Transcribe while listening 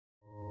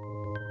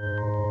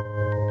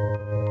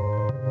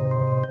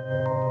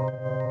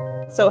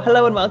So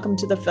hello and welcome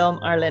to the Film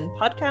Ireland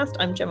podcast.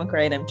 I'm Gemma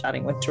Gray and I'm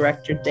chatting with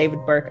director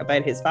David Burke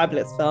about his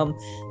fabulous film,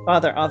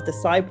 Father of the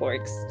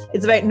Cyborgs.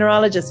 It's about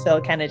neurologist Phil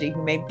Kennedy,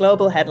 who made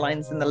global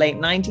headlines in the late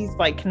 90s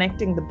by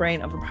connecting the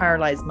brain of a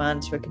paralysed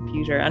man to a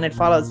computer, and it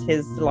follows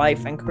his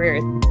life and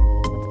career.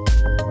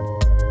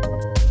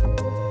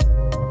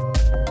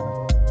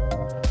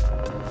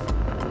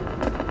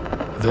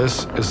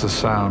 This is the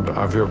sound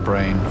of your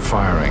brain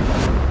firing.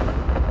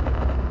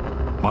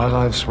 My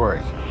life's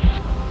work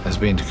has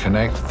been to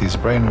connect these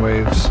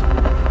brainwaves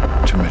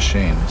to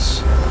machines.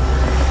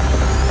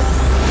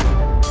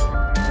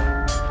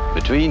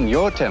 Between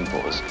your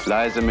temples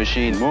lies a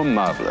machine more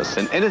marvelous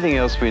than anything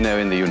else we know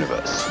in the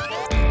universe.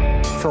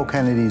 Phil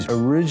Kennedy's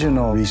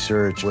original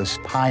research was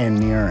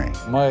pioneering.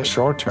 My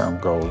short-term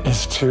goal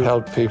is to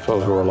help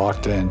people who are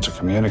locked in to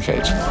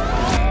communicate.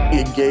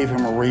 It gave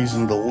him a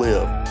reason to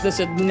live. This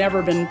had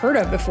never been heard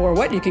of before.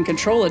 What, you can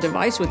control a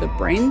device with a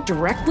brain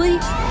directly?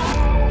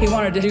 He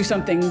wanted to do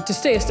something to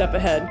stay a step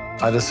ahead.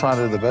 I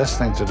decided the best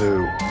thing to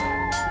do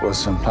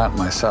was to implant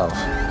myself.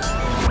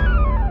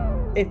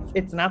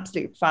 It's an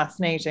absolute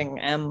fascinating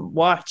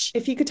watch.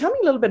 If you could tell me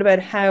a little bit about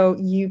how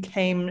you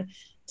came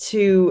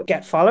to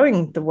get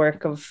following the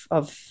work of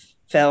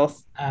Phil.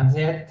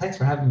 Yeah, thanks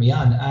for having me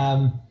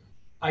on.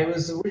 I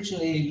was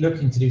originally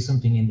looking to do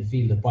something in the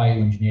field of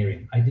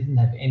bioengineering. I didn't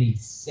have any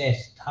set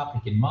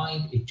topic in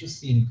mind. It just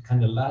seemed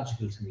kind of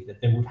logical to me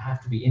that there would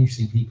have to be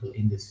interesting people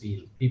in this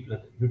field, people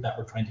that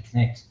were trying to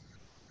connect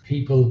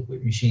people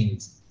with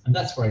machines. And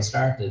that's where I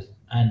started.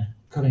 And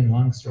cutting a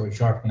long story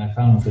short, when I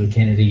found Phil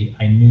Kennedy,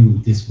 I knew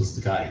this was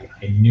the guy.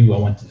 I knew I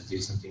wanted to do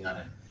something on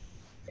him.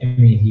 I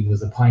mean, he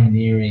was a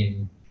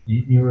pioneering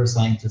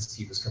neuroscientist.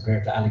 He was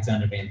compared to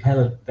Alexander Graham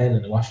Bell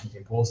in the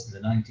Washington Post in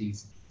the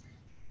 90s.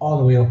 All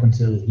the way up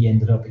until he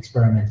ended up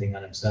experimenting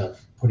on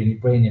himself, putting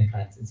brain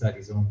implants inside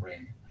his own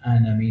brain.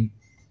 And I mean,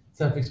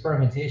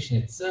 self-experimentation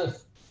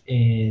itself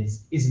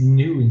is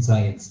new in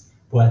science,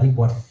 but I think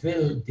what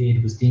Phil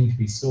did was deemed to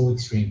be so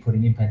extreme,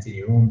 putting implants in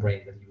your own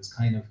brain, that he was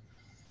kind of,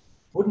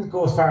 wouldn't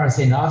go as far as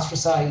saying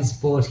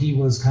ostracized, but he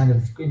was kind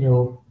of,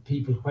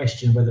 people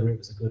questioned whether it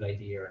was a good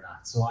idea or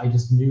not. So I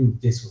just knew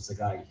this was the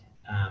guy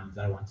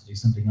that I wanted to do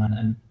something on.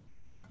 And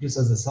just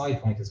as a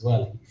side point as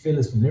well, Phil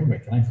is from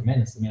Limerick and I'm from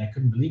Ennis. I mean, I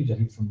couldn't believe that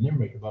he was from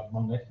Limerick,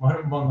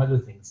 among other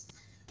things.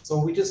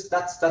 So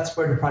that's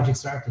where the project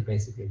started,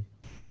 basically.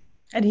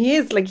 And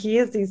he's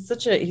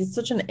such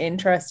an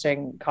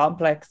interesting,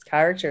 complex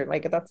character.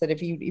 Like, that's it.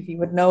 If you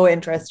had no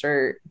interest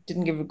or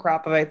didn't give a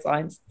crap about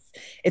science,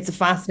 it's a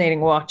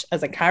fascinating watch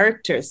as a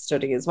character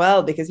study as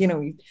well, because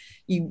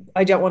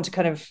I don't want to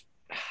kind of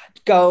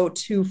go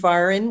too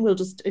far in. We'll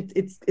just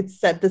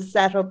it's set the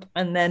setup,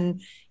 and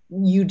then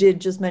you did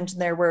just mention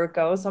there where it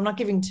goes. So I'm not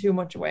giving too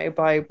much away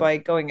by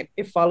going.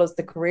 It follows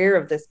the career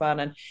of this man,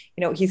 and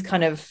he's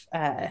kind of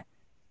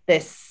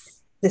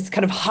this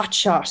kind of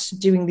hotshot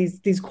doing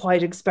these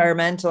quite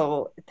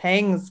experimental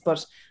things.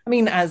 But I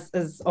mean, I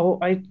don't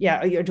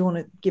want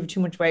to give too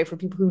much away for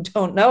people who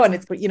don't know. And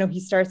he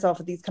starts off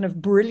at these kind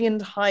of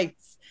brilliant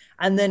heights,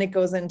 and then it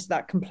goes into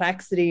that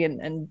complexity,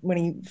 and when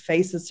he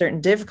faces certain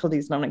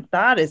difficulties, and I'm like,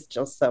 that is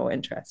just so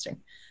interesting.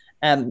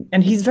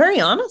 And he's very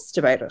honest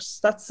about it.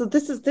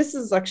 This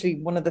is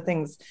actually one of the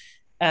things.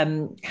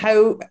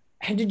 How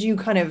did you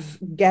kind of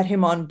get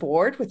him on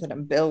board with it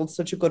and build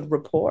such a good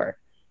rapport?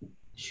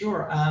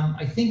 Sure.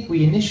 I think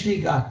we initially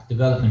got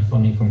development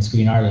funding from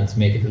Screen Ireland to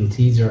make a little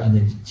teaser, and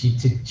then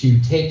to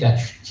take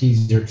that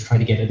teaser to try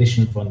to get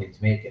additional funding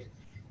to make it.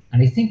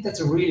 And I think that's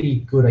a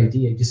really good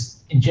idea,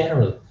 just in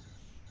general,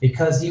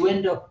 because you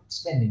end up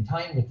spending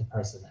time with the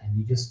person, and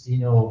you just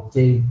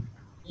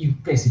you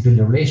basically build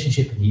a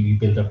relationship, and you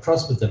build up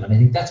trust with them. And I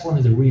think that's one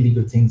of the really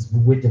good things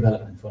with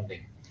development funding,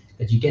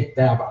 that you get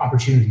the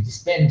opportunity to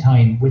spend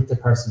time with the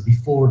person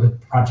before the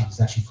project is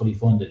actually fully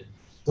funded.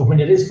 So when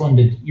it is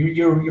funded,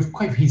 he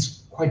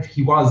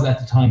was at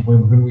the time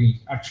when we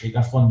actually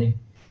got funding.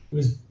 He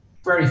was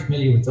very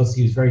familiar with us.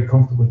 He was very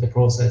comfortable with the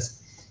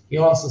process. He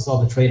also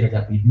saw the trailer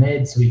that we'd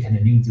made, so he kind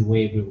of knew the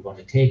way we were going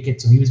to take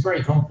it. So he was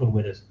very comfortable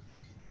with it.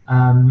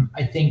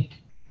 I think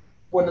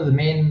one of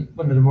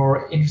the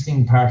more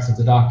interesting parts of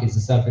the doc is the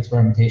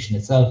self-experimentation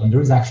itself, and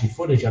there is actually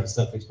footage of the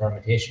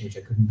self-experimentation, which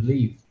I couldn't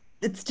believe.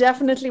 It's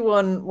definitely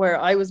one where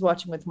I was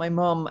watching with my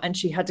mum, and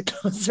she had to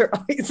close her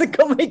eyes and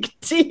go make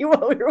tea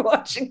while we were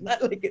watching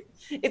that. Like,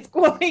 it's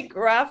quite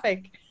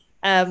graphic.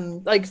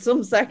 Like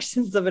some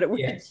sections of it,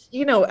 yes.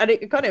 And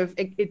it kind of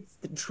it's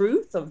the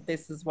truth of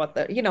this is what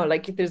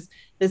like there's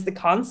the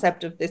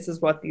concept of this is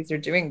what these are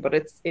doing, but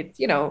it's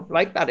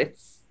like that.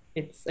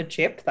 It's a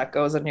chip that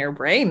goes in your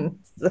brain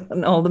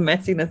and all the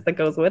messiness that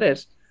goes with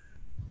it.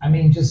 I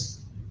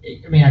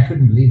I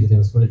couldn't believe that there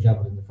was footage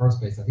of it in the first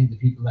place. I think the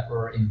people that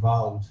were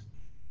involved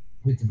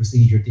with the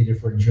procedure did it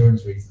for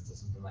insurance reasons or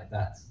something like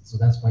that. So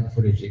that's why the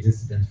footage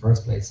existed in the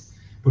first place.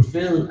 But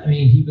Phil,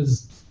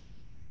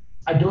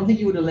 I don't think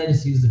he would have let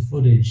us use the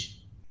footage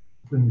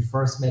when we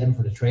first met him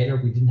for the trailer.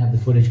 We didn't have the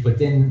footage, but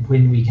then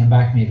when we came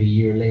back maybe a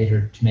year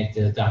later to make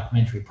the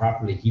documentary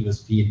properly, he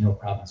had no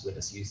problems with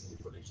us using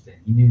the footage then.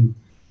 He knew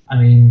I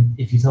mean,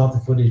 if you thought the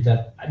footage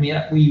that, I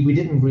mean, we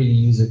didn't really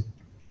use it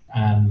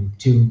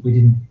we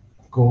didn't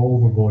go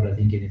overboard, I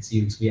think, in its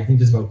use. I think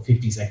there's about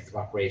 50 seconds of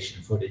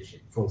operation footage,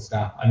 full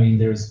stop. I mean,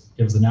 there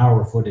was an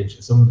hour of footage,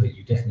 and some of it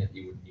you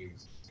definitely wouldn't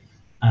use.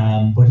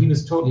 But he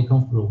was totally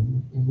comfortable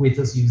with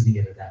us using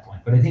it at that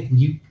point. But I think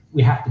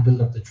we have to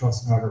build up the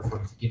trust in order for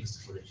him to give us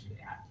the footage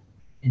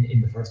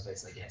in the first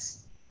place, I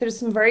guess. There's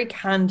some very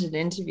candid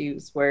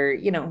interviews where,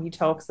 you know, he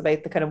talks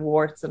about the kind of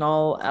warts and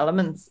all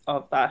elements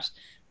of that.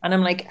 And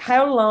I'm like,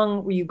 how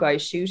long were you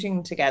guys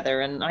shooting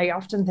together? And I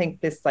often think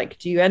this, like,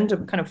 do you end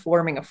up kind of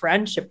forming a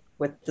friendship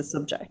with the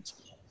subject?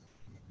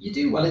 You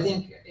do. Well, I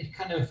think it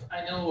kind of,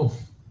 I know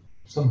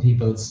some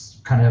people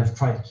kind of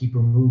try to keep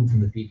removed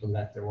from the people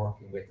that they're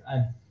working with.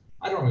 And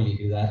I don't really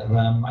do that.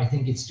 I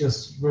think it's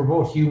just, we're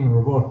both human.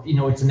 We're both, you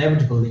know, it's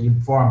inevitable that you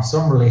form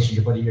some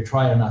relationship, whether you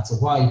try or not. So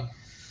why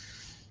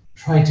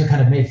try to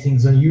kind of make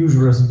things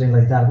unusual or something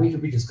like that?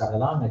 We just got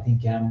along. I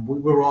think we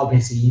were all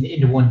basically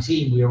in the one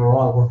team. We were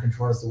all working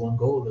towards the one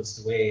goal.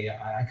 Is the way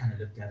I kind of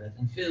looked at it.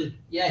 And Phil,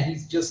 yeah,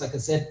 he's just, like I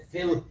said,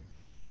 Phil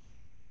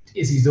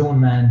is his own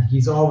man.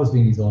 He's always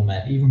been his own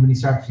man. Even when he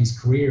started his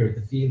career,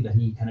 the field that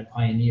he kind of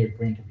pioneered,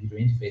 brain computer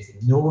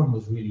interfacing, no one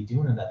was really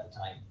doing it at the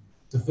time.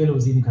 So Phil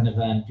was even kind of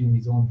doing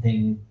his own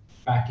thing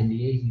back in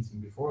the 80s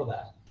and before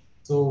that.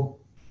 So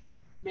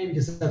maybe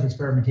the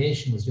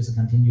self-experimentation was just a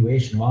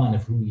continuation on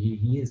of who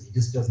he is. He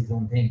just does his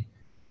own thing.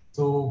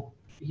 So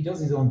he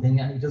does his own thing,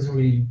 and he doesn't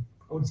really,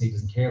 I wouldn't say he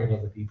doesn't care what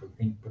other people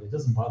think, but it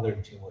doesn't bother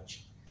him too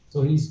much.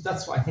 So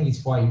that's why I think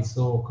it's why he's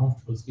so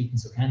comfortable speaking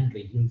so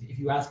candidly. If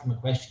you ask him a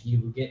question, he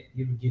will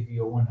give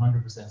you a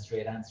 100%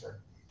 straight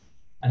answer.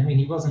 And I mean,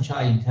 he wasn't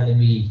shy in telling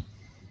me,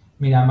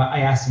 I mean,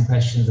 I asked him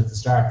questions at the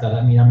start that,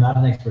 I mean, I'm not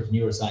an expert in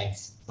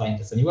neuroscience,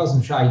 and he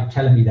wasn't shy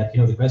telling me that, you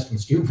know, the question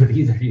was stupid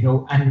either, you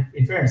know, and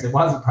in fairness, it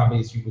wasn't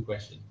probably a stupid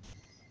question.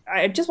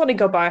 I just want to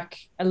go back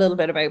a little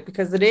bit about,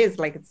 because it is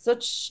like, it's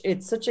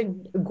such a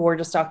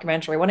gorgeous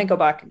documentary. I want to go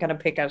back and kind of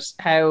pick at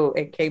how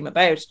it came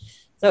about.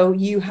 So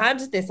you had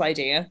this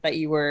idea that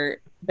you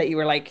were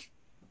like,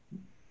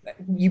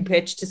 you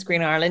pitched to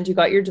Screen Ireland, you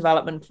got your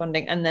development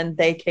funding, and then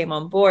they came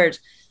on board.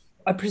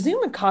 I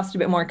presume it cost a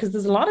bit more because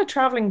there's a lot of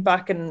traveling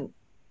back and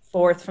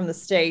forth from the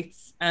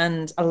States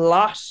and a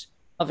lot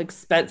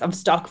of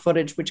stock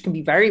footage, which can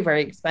be very,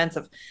 very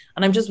expensive.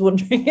 And I'm just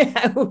wondering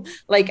how,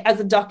 like, as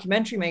a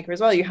documentary maker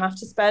as well, you have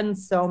to spend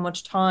so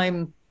much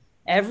time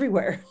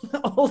everywhere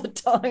all the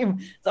time.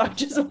 So I'm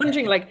just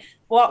wondering, like,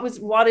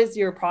 what is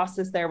your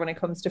process there when it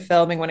comes to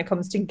filming, when it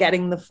comes to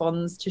getting the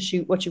funds to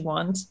shoot what you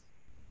want?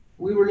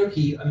 We were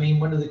lucky. I mean,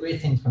 one of the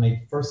great things when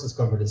I first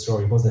discovered the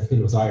story was that Phil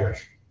was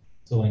Irish.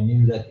 So I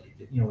knew that,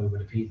 you know, it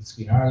would appeal to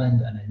Screen Ireland,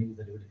 and I knew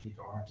that it would appeal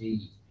to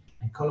RTE.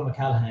 And Colin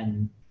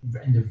McCallaghan,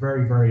 in the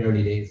very, very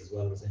early days as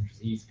well, was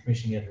interested. He's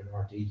commissioning editor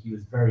at RTE. He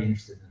was very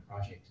interested in the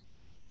project.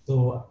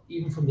 So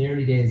even from the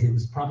early days, it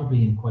was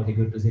probably in quite a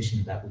good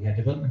position that we had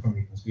development from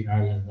Screen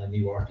Ireland, and I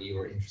knew RTE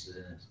were interested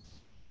in it.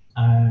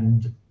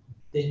 And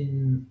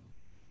then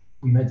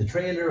we made the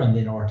trailer, and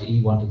then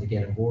RTE wanted to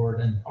get on board,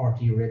 and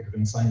RTE were able to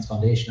bring Science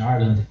Foundation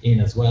Ireland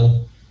in as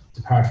well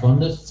to part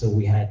fund it. So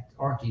we had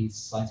RTE's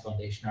Science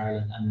Foundation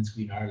Ireland, and then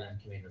Screen Ireland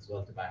came in as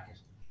well to back it.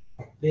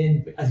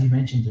 Then, as you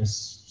mentioned,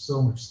 there's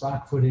so much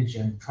stock footage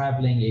and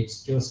traveling.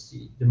 It's just,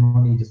 the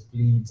money just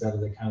bleeds out of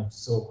the account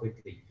so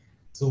quickly.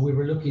 So we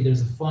were lucky. There's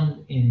a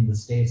fund in the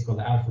States called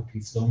the Alfred P.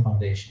 Sloan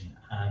Foundation,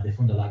 and they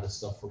fund a lot of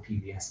stuff for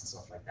PBS and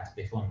stuff like that.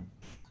 They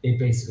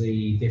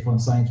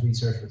fund science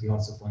research, but they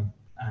also fund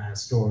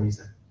stories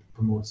that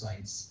promote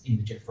science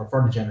for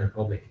the general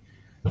public.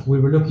 So we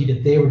were lucky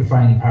that they were the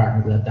final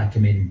partner that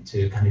came in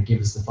to kind of give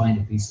us the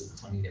final piece of the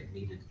funding that we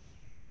needed.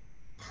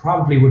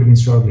 Probably would have been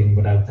struggling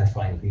without that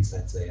final piece,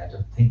 I'd say. I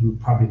don't think we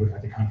probably would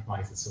have had to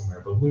compromise it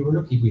somewhere, but we were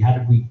lucky. We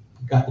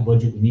got the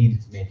budget we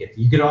needed to make it.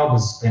 You could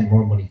always spend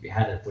more money if you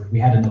had it, but we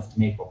had enough to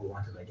make what we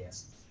wanted, I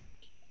guess.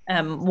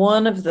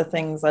 One of the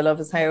things I love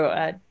is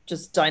how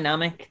just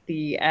dynamic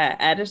the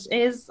edit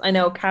is. I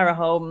know Cara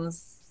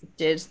Holmes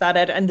did that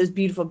edit, and there's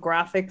beautiful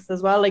graphics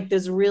as well. Like,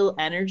 there's real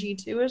energy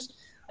to it.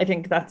 I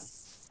think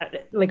that's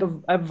like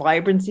a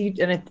vibrancy,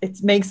 and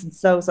it makes it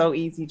so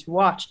easy to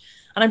watch.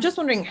 And I'm just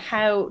wondering,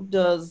 how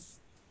does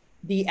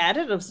the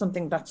edit of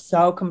something that's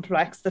so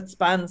complex, that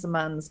spans a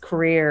man's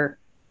career,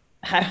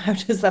 how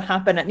does that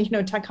happen? And, you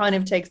know, that kind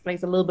of takes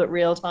place a little bit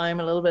real time,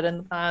 a little bit in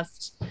the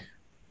past.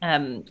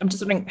 I'm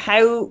just wondering,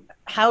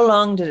 how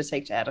long did it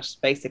take to edit,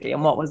 basically,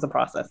 and what was the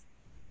process?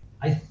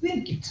 I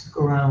think it took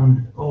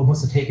around, it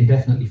must have taken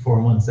definitely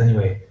 4 months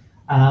anyway.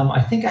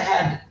 I think I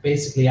had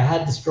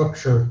the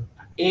structure,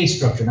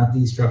 not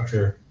the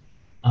structure,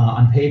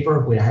 on paper,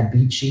 where I had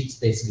beat sheets,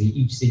 basically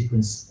each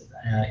sequence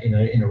in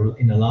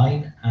a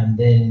line, and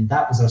then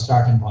that was our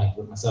starting point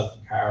with myself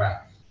and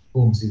Cara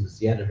Holmes, who was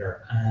the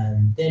editor.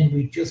 And then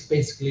we just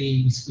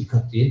basically we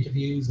cut the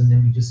interviews, and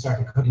then we just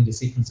started cutting the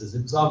sequences.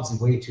 It was obviously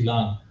way too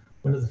long.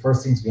 One of the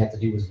first things we had to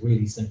do was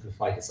really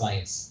simplify the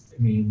science.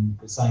 I mean,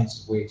 the science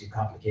was way too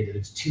complicated. It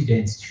was too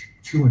dense,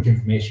 too much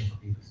information for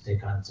people to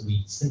take on. So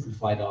we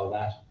simplified all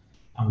that,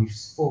 and we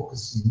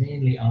focused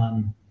mainly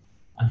on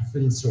and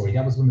Phil's story.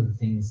 That was one of the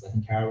things I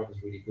think Cara was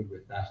really good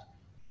with. That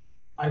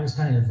I was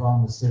kind of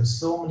involved with. There's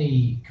so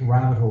many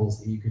rabbit holes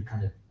that you could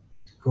kind of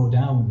go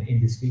down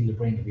in this field of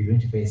brain computer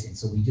interfacing.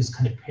 So we just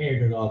kind of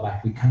pared it all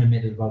back. We kind of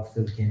made it about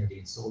Phil Kennedy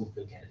and soul of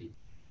Phil Kennedy.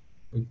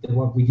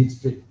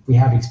 We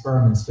have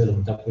experiments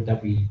filmed that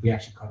we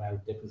actually cut out.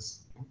 There's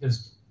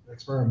an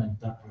experiment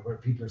where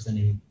people are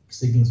sending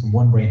signals from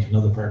one brain to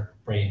another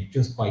brain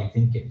just by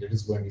thinking. They're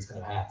just wearing these kind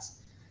of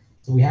hats.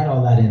 So we had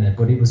all that in it,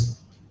 but it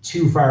was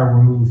too far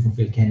removed from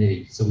Phil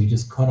Kennedy. So we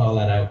just cut all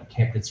that out and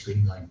kept it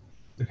streamlined.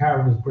 So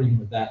Cara was brilliant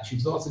with that. She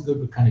was also good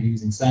with kind of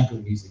using sample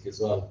music as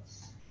well,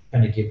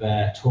 kind of give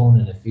a tone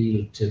and a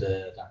feel to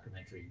the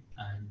documentary.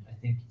 And I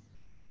think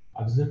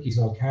I was lucky,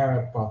 so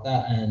Cara brought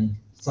that, and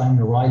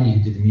Simon O'Reilly,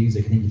 who did the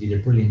music, I think he did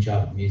a brilliant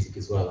job with music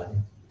as well. I think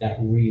that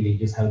really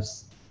just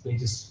helps, it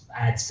just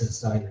adds to the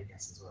style, I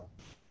guess, as well.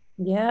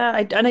 Yeah,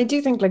 I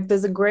do think like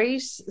there's a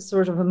great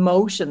sort of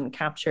emotion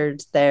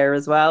captured there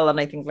as well. And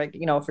I think like,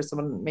 you know, for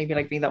someone maybe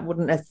like me that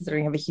wouldn't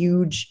necessarily have a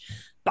huge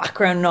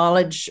background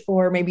knowledge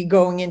or maybe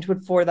going into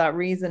it for that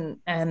reason,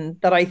 and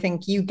that I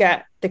think you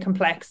get the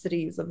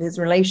complexities of his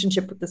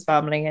relationship with his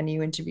family, and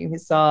you interview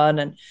his son,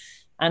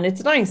 and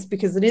it's nice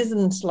because it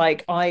isn't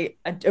like I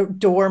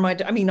adore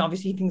I mean,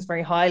 obviously he thinks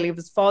very highly of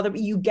his father, but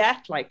you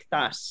get like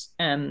that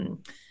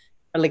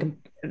like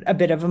a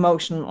bit of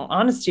emotional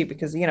honesty,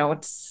 because you know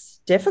it's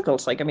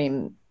difficult. Like, I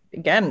mean,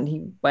 again,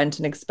 he went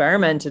and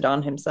experimented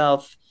on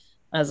himself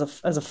as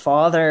a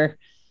father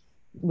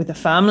with a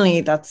family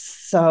that's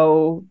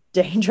so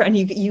dangerous, and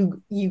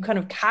you kind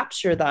of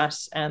capture that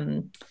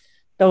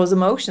those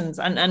emotions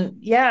and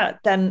yeah,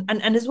 then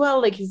and as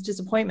well, like his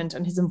disappointment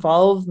and his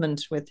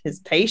involvement with his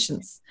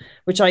patients,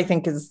 which I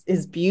think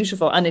is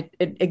beautiful, and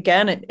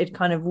it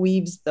kind of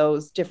weaves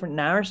those different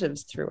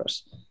narratives through it.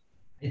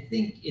 I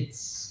think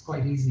it's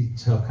quite easy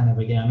to kind of,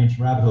 again, I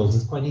mentioned rabbit holes,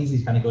 it's quite easy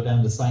to kind of go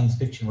down the science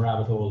fiction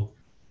rabbit hole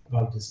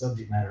about the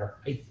subject matter.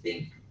 I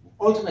think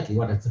ultimately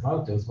what it's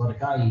about, though, is what a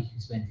guy who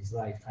spent his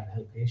life trying to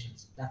help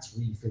patients. That's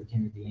really Phil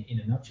Kennedy in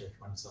a nutshell, if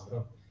you want to sum it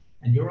up.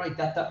 And you're right,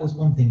 that was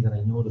one thing that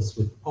I noticed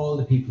with all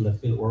the people that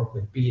Phil worked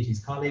with, be it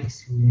his colleagues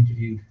who he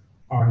interviewed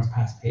or his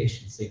past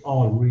patients, they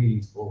all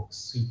really spoke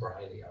super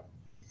highly of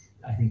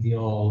him. I think they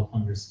all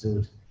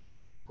understood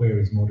where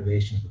his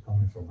motivations were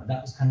coming from. And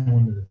that was kind of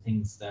one of the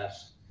things that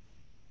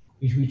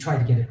we tried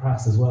to get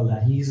across as well,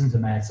 that he isn't a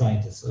mad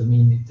scientist. I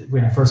mean,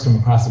 when I first came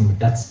across him,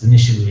 that's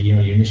initially, you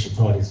know, your initial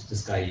thought is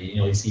this guy, you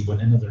know, you see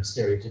another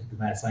stereotypical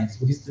mad scientist.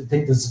 But I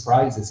think the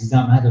surprise is he's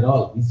not mad at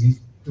all. He's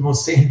the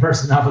most sane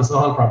person of us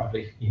all,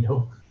 probably, you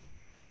know.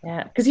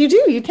 Yeah, because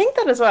you think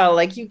that as well.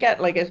 Like you get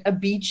like a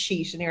beat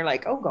sheet and you're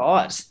like, oh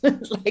God,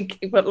 like,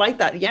 but like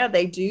that, yeah,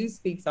 they do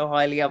speak so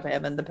highly of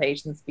him, and the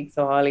patients speak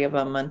so highly of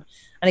him. And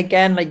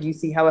again, like you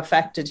see how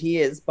affected he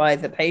is by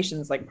the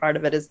patients. Like part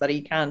of it is that he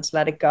can't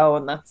let it go,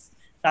 and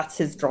that's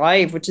his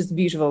drive, which is a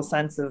beautiful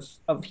sense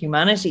of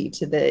humanity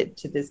to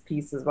this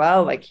piece as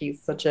well. Like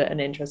he's such an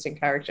interesting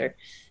character.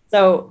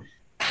 So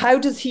how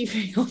does he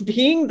feel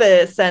being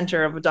the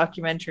center of a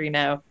documentary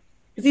now?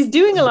 Because he's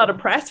doing a lot of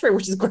press for it,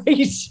 which is great.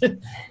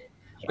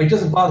 It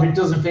doesn't bother, it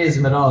doesn't faze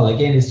him at all.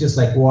 Again, it's just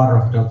like water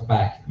off a duck's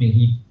back. I mean,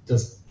 he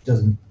just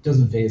doesn't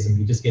faze him.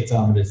 He just gets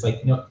on with it. It's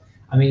like, no,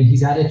 I mean,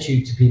 his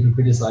attitude to people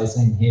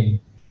criticizing him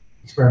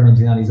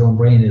experimenting on his own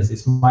brain is,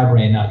 it's my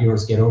brain, not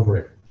yours, get over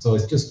it. So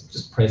it's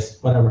just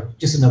press, whatever,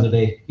 just another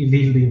day. He'll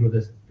deal with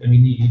it. I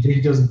mean,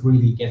 he doesn't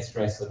really get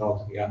stressed at all,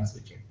 to be honest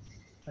with you.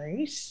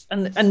 Right.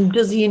 And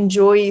does he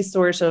enjoy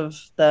sort of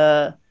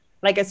the,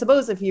 like, I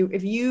suppose if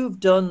you've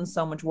done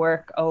so much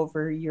work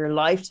over your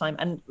lifetime,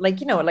 and like,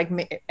 you know, like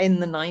in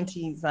the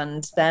 90s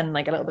and then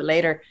like a little bit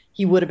later,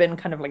 he would have been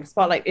kind of like a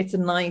spotlight. It's a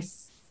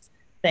nice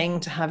thing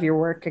to have your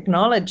work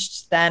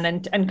acknowledged then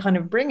and kind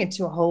of bring it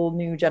to a whole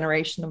new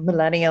generation of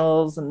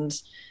millennials and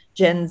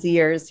Gen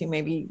Zers who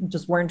maybe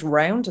just weren't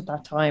around at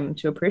that time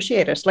to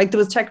appreciate it. Like there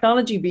was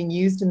technology being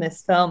used in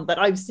this film that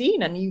I've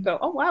seen and you go,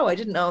 oh wow, I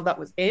didn't know that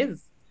was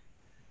his.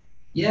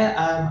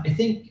 Yeah, I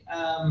think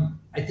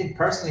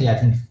personally, I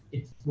think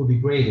it would be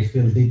great if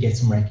Phil did get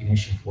some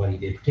recognition for what he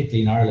did,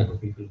 particularly in Ireland where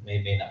people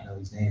may not know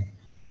his name.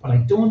 But I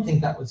don't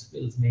think that was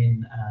Phil's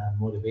main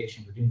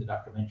motivation for doing the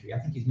documentary. I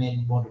think his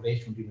main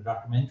motivation for doing the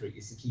documentary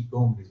is to keep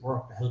going with his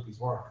work, to help his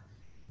work.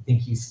 I think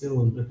he's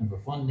still looking for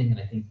funding, and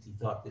I think he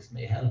thought this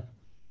may help.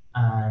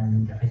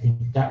 And I think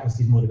that was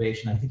his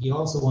motivation. I think he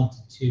also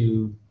wanted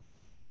to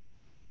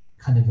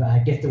kind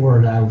of get the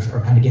word out, or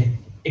kind of get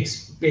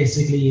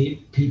basically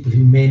people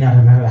who may not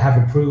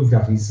have approved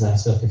of his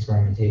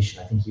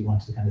self-experimentation. I think he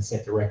wanted to kind of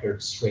set the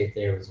record straight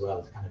there as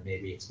well, to kind of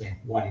maybe explain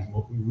what his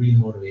real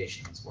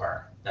motivations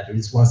were, that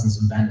this wasn't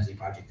some vanity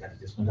project that he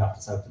just went off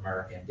to South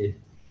America and did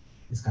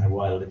this kind of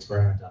wild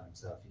experiment on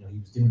himself. You know, he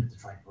was doing it to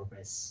try and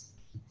progress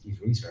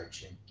his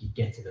research and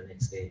get to the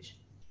next stage.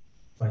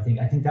 So I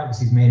think that was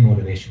his main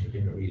motivation for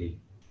doing it, really.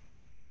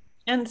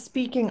 And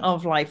speaking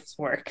of life's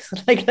work,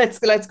 like let's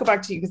go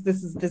back to you, because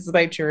this is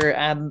about your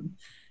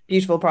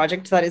beautiful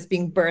project that is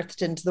being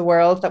birthed into the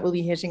world that will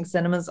be hitting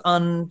cinemas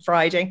on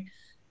Friday.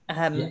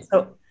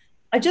 So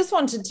I just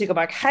wanted to go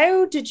back.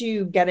 How did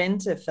you get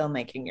into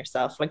filmmaking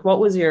yourself? Like, what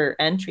was your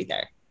entry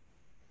there?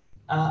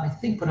 I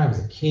think when I was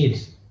a kid,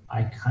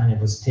 I kind of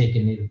was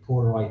taking little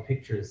Polaroid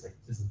pictures. Like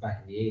this is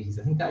back in the 80s.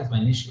 I think that was my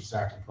initial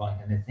starting point.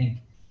 And I think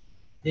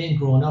then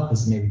growing up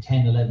as maybe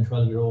 10, 11,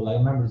 12-year-old, I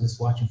remember just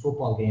watching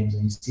football games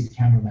and you see the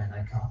cameraman.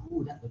 I thought,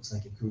 oh, that looks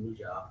like a cool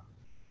job.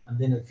 And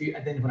then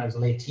when I was a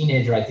late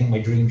teenager, I think my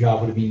dream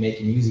job would have been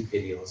making music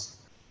videos.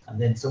 And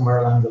then somewhere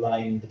along the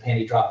line, the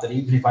penny dropped that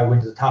even if I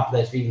went to the top of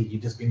that field,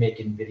 you'd just be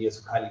making videos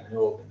of Kylie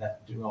Minogue, and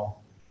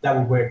that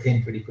would wear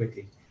thin pretty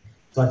quickly.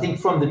 So I think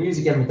from the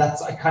music element,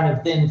 I kind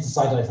of then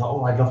decided, I thought,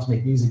 oh, I'd love to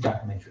make music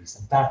documentaries.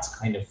 And that's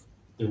kind of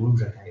the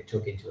route I kind of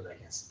took into it,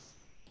 I guess.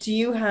 Do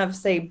you have,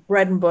 say,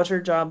 bread and butter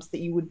jobs that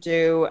you would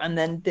do, and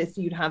then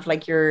you'd have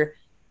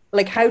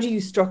how do you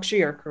structure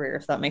your career,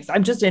 if that makes sense?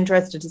 I'm just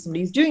interested to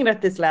somebody who's doing it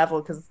at this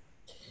level, because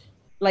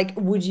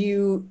would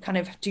you kind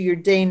of do your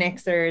day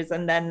nixers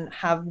and then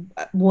have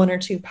one or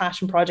two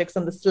passion projects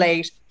on the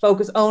slate,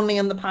 focus only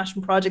on the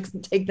passion projects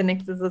and take the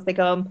nixers as they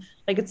come?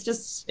 It's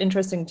just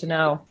interesting to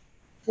know.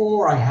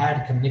 Before I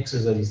had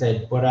nixers, as you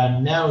said, but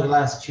now the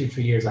last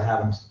 2-3 years I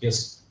haven't.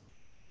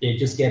 They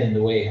just get in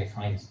the way, I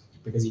find,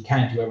 because you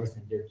can't do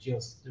everything.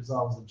 There's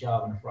always a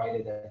job on a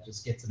Friday that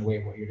just gets in the way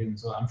of what you're doing.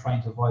 So I'm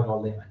trying to avoid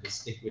all them and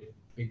just stick with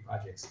big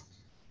projects.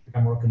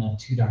 I'm working on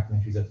 2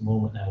 documentaries at the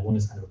moment now. One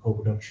is kind of a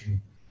co-production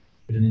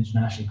with an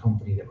international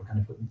company that we're kind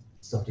of putting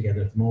stuff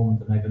together at the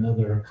moment, and I have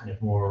another kind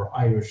of more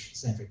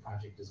Irish-centric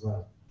project as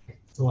well.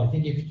 So I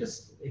think it's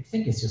just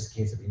a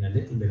case of being a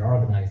little bit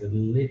organized, a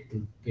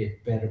little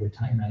bit better with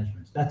time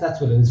management.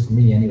 That's what it is for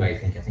me anyway.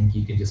 I think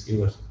you can just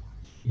do it.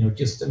 You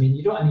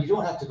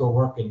don't have to go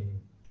working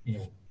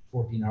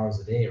 14 hours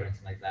a day or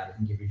anything like that. I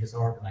think if you're just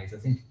organized, I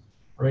think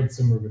I read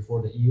somewhere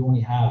before that you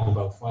only have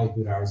about 5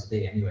 good hours a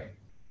day anyway.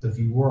 So if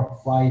you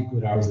work 5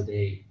 good hours a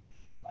day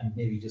and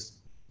maybe just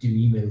do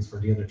emails for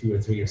the other 2 or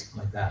 3 or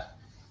something like that,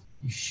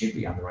 you should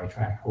be on the right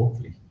track,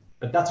 hopefully.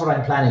 But that's what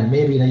I'm planning.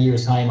 Maybe in a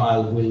year's time, I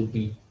will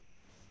be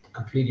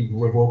completely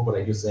revoke what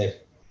I just said.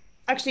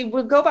 Actually,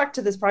 we'll go back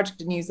to this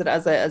project and use it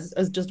as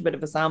just a bit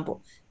of a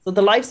sample. So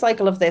the life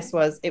cycle of this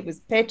was, it was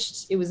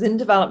pitched, it was in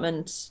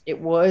development, it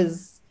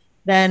was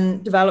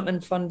then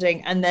development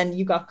funding, and then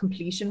you got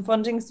completion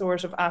funding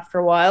sort of after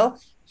a while.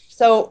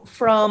 So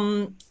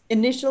from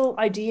initial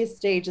idea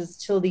stages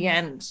till the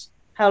end,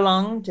 how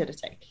long did it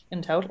take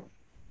in total?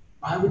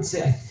 I would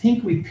say, I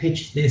think we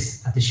pitched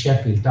this at the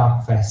Sheffield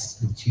Doc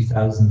Fest in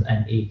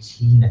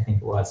 2018, I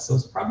think it was. So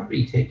it's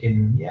probably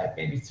taken,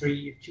 maybe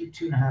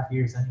 2.5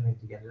 years anyway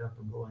to get it up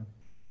and going.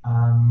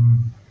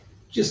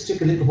 Just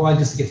took a little while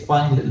just to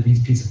find a little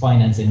piece of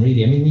financing,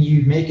 really. I mean,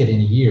 you'd make it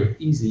in a year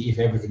easily if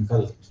everything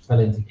fell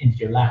into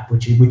your lap,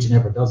 which it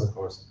never does, of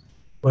course.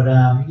 But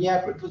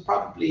it was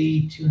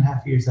probably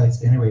 2.5 years, I'd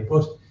say, anyway.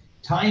 But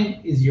time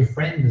is your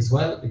friend as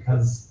well,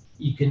 because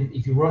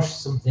if you rush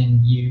something,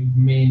 you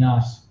may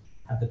not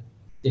have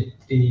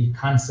the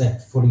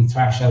concept fully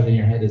thrashed out in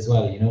your head as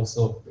well,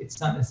 so it's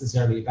not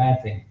necessarily a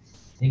bad thing.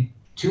 I think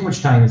too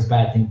much time is a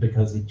bad thing,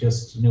 because it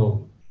just,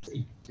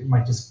 it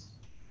might just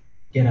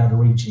get out of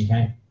reach and you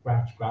can't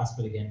grasp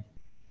it again.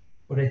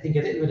 But I think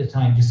a little bit of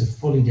time just to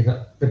fully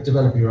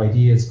develop your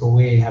ideas, go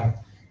away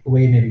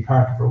maybe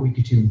park for a week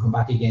or 2 and come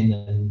back again,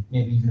 and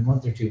maybe even a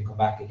month or 2 and come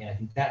back again. I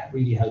think that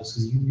really helps,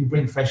 because you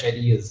bring fresh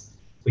ideas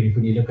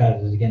when you look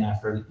at it again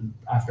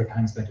after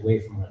time spent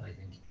away from it, I think.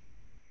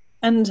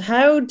 And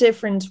how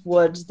different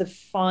would the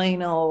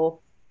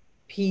final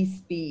piece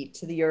be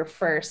to your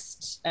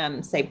first,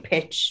 say,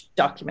 pitch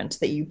document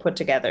that you put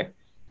together?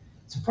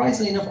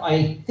 Surprisingly enough,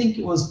 I think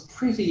it was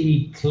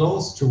pretty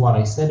close to what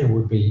I said it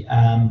would be.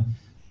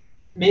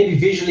 Maybe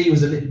visually it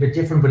was a little bit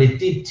different, but it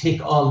did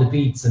tick all the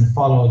beats and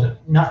followed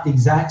not the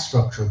exact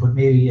structure, but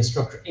maybe a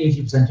structure,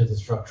 80% of the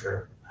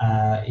structure.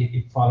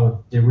 It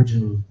followed the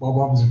original, what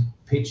was a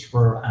pitch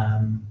for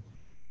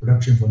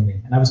production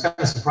funding. And I was kind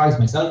of surprised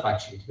myself,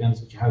 actually, to be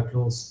honest with you, how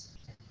close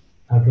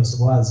it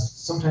was.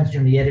 Sometimes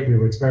during the edit we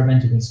were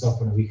experimenting with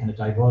stuff and we kind of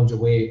divulge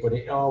away, but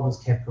it always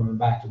kept coming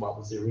back to what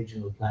was the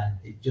original plan.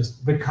 It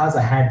just, because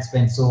I had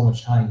spent so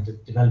much time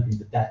developing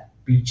that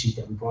beat sheet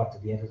that we brought to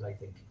the edit, I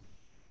think.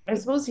 I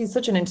suppose he's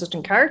such an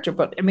interesting character,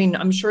 but I mean,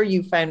 I'm sure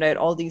you found out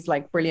all these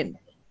brilliant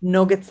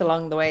nuggets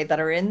along the way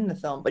that are in the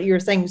film, but you're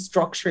saying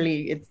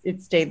structurally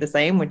it stayed the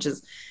same, which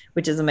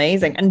is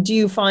amazing. And do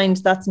you find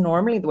that's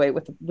normally the way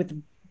with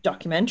a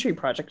documentary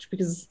project,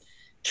 because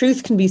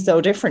truth can be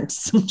so different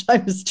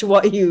sometimes to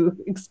what you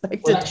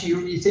expected? Well,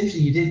 actually,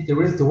 essentially, there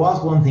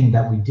was one thing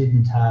that we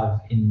didn't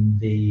have in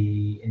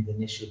the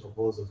initial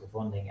proposal for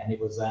funding, and it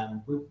was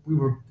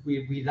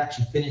we'd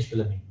actually finished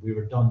filming. We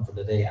were done for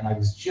the day, and I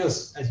was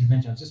just, as you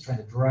mentioned, I was just trying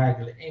to drag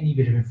any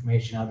bit of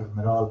information out of him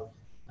at all.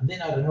 And then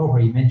out of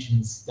nowhere, he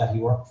mentions that he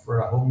worked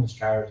for a homeless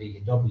charity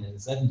in Dublin in the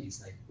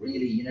 70s. Like,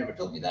 really? You never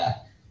told me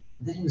that.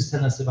 And then he was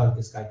telling us about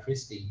this guy,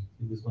 Christy,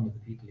 who was one of the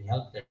people he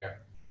helped there.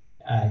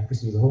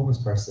 Christy was a homeless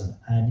person,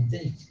 and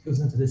then he goes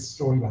into this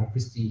story about how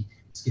Christy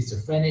was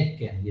schizophrenic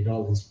and he had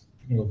all this,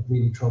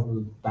 really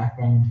troubled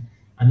background.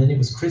 And then it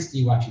was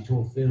Christy who actually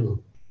told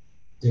Phil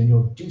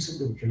do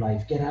something with your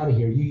life, get out of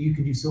here. You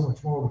can do so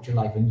much more with your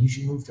life, and you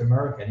should move to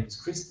America. And it was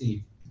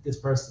Christy, this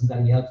person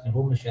that he helped in a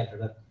homeless shelter,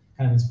 that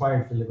kind of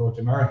inspired Phil to go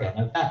to America.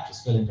 Now that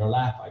just fell into our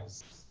lap. I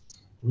was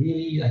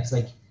really, it's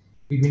like,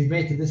 we've been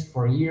making this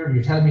for a year, and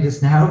you're telling me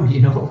this now,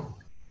 you know?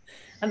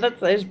 And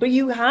that's it. But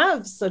you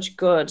have such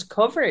good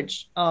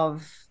coverage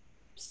of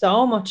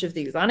so much of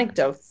these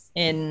anecdotes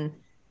in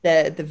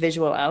the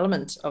visual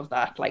element of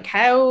that. Like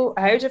how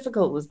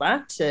difficult was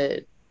that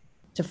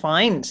to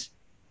find?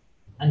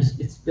 And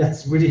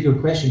that's a really good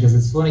question, because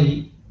it's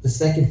funny, the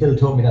second Phil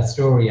told me that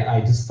story,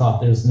 I just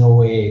thought there's no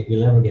way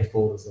we'll ever get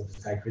photos of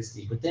this guy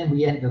Christy. But then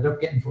we ended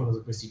up getting photos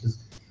of Christy,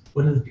 because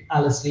one of the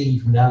Alice Lee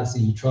from the Alice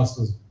Lee Trust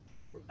was,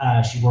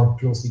 she worked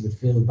closely with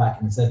Phil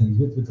back in the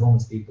 70s with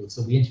homeless people.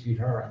 So we interviewed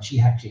her, and she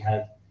actually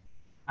had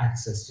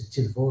access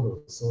to the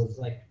photos. So it's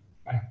like,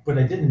 but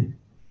I couldn't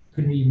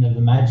even have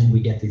imagined we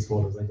get these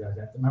photos. I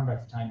remember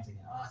at the time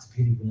thinking, it's a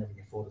pity we'll never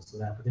get photos of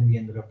that. But then we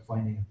ended up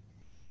finding them.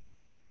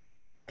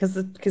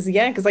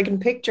 Because I can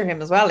picture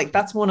him as well. Like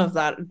that's one of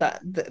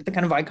the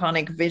kind of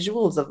iconic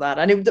visuals of that,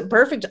 and it was the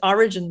perfect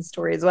origin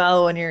story as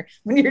well when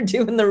you're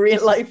doing the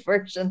real life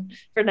version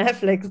for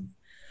Netflix.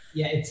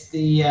 Yeah, it's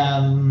the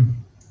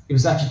it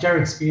was actually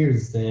Derek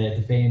Spears,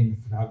 the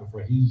famed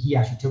photographer. He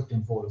actually took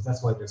them photos.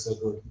 That's why they're so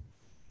good.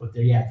 But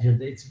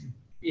it's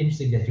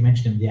interesting that you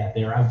mentioned them. Yeah,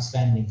 they're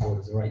outstanding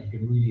photos. All right, you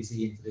can really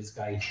see into this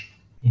guy,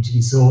 into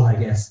his soul, I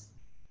guess.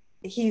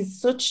 He's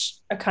such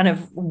a kind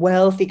of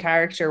wealthy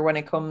character when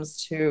it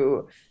comes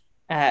to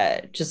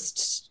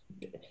just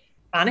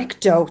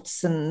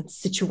anecdotes and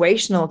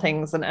situational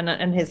things,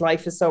 and his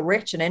life is so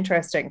rich and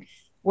interesting,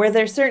 where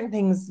there's certain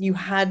things you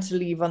had to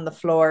leave on the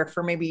floor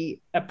for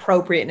maybe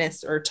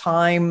appropriateness or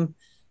time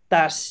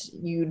that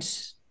you'd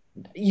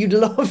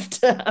love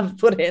to have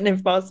put in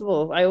if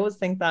possible. I always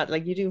think that,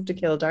 like, you do have to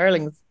kill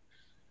darlings.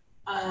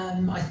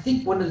 I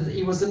think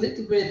he was a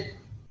little bit,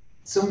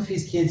 some of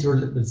his kids were a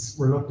little bit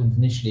reluctant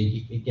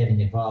initially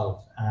getting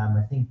involved.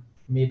 I think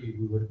maybe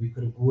we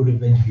would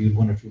have interviewed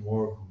one or two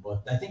more of them,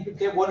 but I think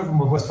one of them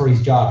was for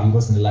his job. He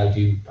wasn't allowed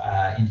to do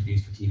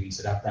interviews for TV,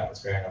 so that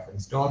was fair enough. And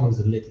his daughter was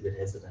a little bit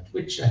hesitant,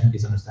 which I think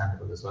is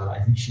understandable as well. I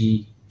think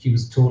she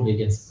was totally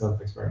against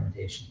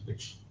self-experimentation,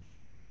 which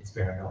is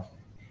fair enough.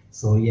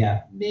 So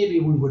yeah,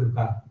 maybe we would have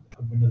got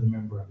another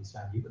member of his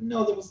family, but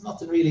no, there was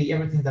nothing really.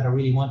 Everything that I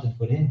really wanted to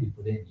put in, we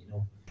put in, you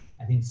know.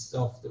 I think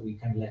stuff that we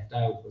kind of left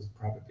out was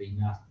probably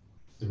not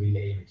the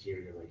relay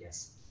material, I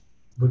guess.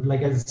 But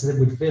like I said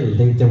with Phil,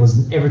 there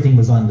was, everything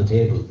was on the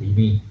table. I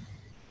mean,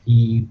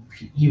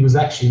 he was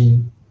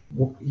actually,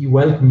 he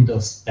welcomed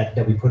us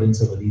that we put in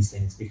some of these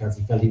things, because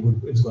he felt it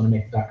was going to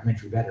make the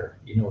documentary better,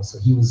 you know. So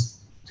he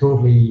was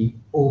totally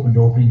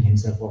opening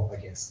himself up,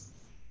 I guess.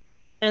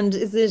 And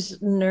is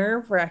it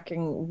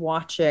nerve-wracking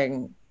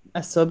watching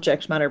a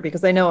subject matter?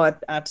 Because I know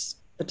at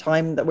the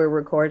time that we're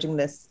recording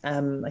this,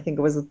 I think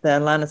it was the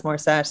Alanis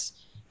Morissette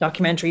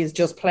documentary has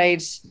just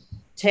played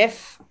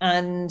TIFF,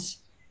 and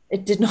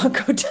it did not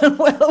go down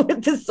well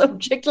with the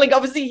subject. Like,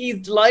 obviously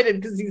he's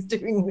delighted because he's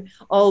doing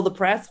all the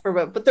press for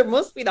it, but there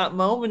must be that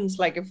moment,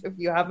 like if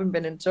you haven't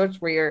been in touch,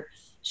 where you're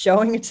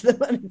showing it to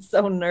them and it's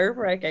so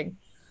nerve-wracking.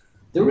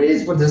 There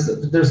is, but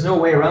there's no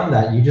way around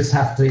that. You just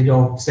have to, you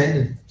know,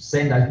 send.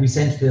 We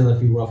sent Phil a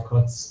few rough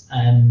cuts,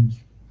 and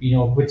you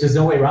know, but there's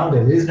no way around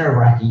it. It is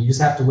nerve-wracking. You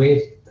just have to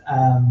wait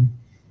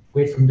for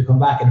him to come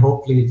back, and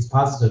hopefully it's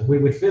positive.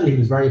 With Phil, he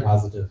was very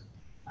positive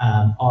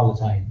all the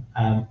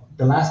time.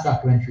 The last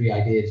documentary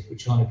I did with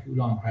Shauna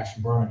Poulon, Crash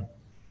and Burn,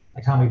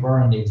 like Tommy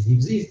Byrne,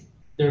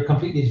 they're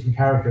completely different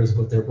characters,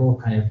 but they're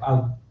both kind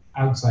of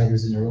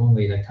outsiders in their own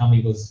way. Like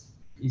Tommy he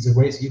was a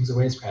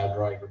race car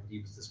driver. He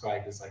was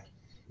described as like,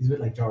 he's a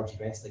bit like Georgie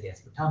Best, I guess,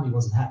 but Tommy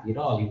wasn't happy at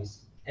all. He was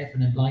effing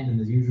and blinding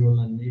as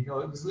usual, and you know,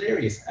 it was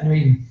hilarious. And I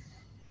mean,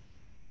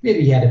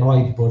 maybe he had a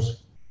vibe, but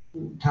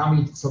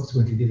Tommy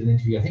subsequently did an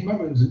interview. I think,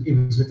 remember, it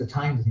was with the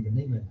Times, I think, in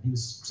England. He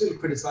was still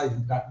criticizing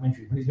the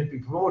documentary when he's meant to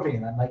be promoting,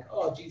 and I'm like,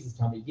 oh Jesus,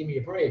 Tommy, give me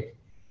a break.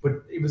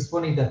 But it was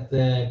funny that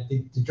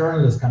the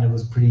journalist kind of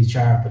was pretty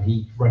sharp, and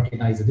he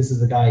recognized that this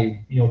is a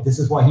guy, you know, this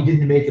is why he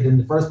didn't make it in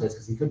the first place,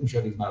 because he couldn't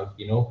shut his mouth,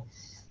 you know.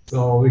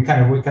 So we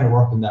kind of worked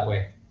in that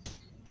way.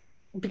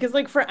 Because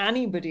like for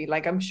anybody,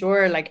 like I'm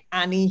sure like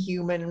any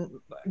human,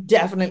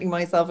 definitely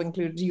myself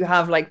included, you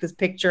have like this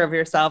picture of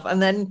yourself,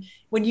 and then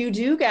when you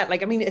do get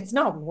like, I mean, it's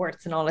not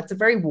warts and all, it's a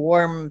very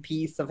warm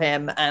piece of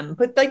him,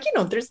 but like, you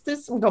know, there's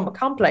some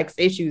complex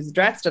issues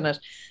addressed in it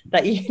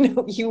that, you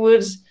know, you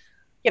would,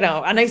 you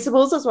know, and I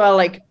suppose as well,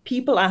 like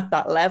people at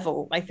that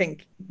level, I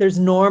think there's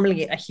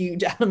normally a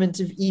huge element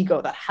of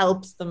ego that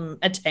helps them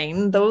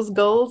attain those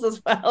goals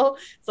as well.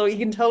 So you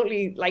can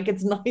totally, like,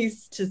 it's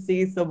nice to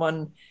see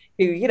someone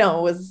who, you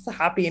know, was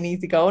happy and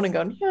easygoing and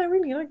going, yeah, I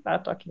really like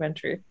that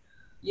documentary.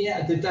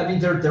 Yeah, I mean,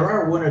 there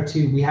are one or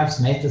two, we have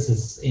some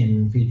ethicists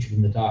featured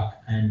in the doc,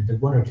 and the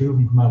one or two of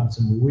them come out with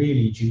some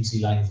really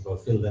juicy lines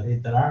about Phil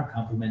that aren't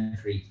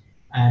complimentary.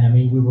 And I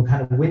mean, we were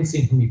kind of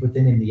wincing when we put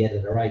them in the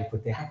edit, all right,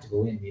 but they had to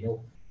go in, you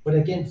know. But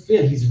again,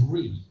 Phil, he's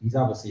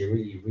obviously a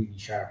really, really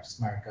sharp,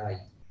 smart guy.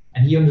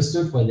 And he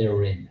understood why they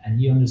were in, and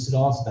he understood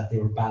also that they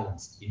were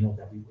balanced, you know,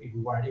 that we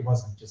weren't, it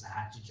wasn't just a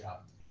hatchet job.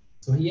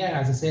 So yeah,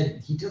 as I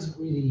said, he doesn't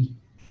really,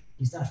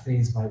 he's not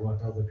fazed by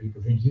what other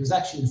people think. He was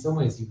actually, in some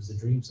ways, he was a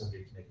dream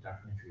subject to make a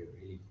documentary,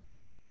 really.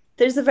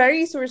 There's a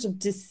very sort of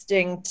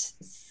distinct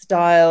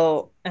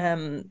style.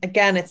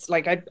 Again, it's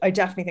like I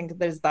definitely think that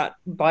there's that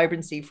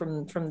vibrancy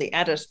from the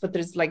edit, but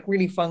there's like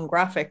really fun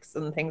graphics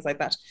and things like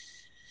that.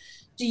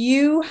 Do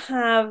you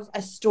have a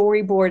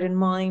storyboard in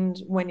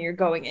mind when you're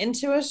going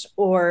into it,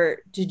 or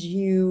did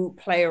you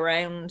play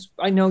around?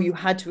 I know you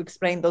had to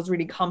explain those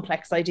really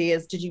complex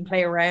ideas. Did you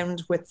play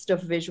around with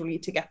stuff visually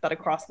to get that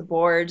across the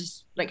board?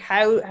 Like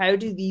how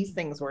do these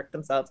things work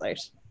themselves out?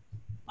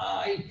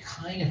 I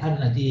kind of had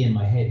an idea in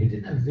my head. We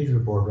didn't have a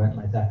visual board or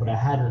anything like that, but I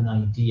had an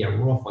idea, a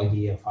rough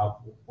idea of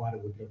what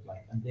it would look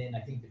like. And then I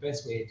think the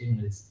best way of doing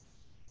it is,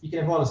 you can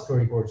have all the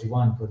storyboards you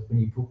want, but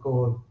when you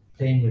go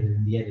playing with it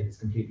in the edit, it's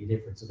completely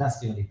different. So that's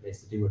the only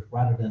place to do it.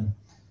 Rather than,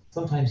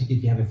 sometimes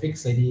you have a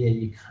fixed idea,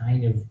 you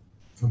kind of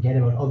forget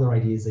about other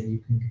ideas that you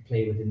can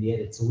play with in the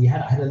edit. So I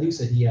had a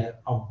loose idea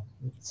of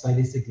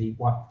stylistically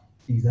what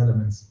these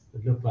elements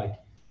would look like.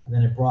 And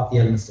then I brought the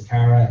elements to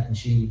Cara, and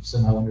she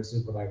somehow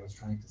understood what I was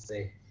trying to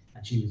say.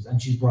 And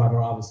she's brought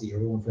her, obviously, her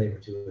own flavor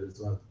to it as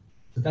well.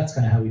 So that's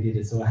kind of how we did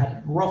it. So I had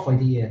a rough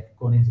idea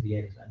going into the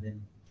edit, and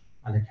then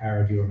I let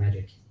Cara do her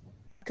magic.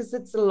 Because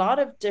it's a lot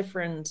of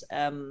different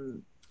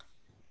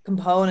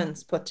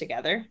components put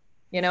together,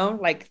 you know,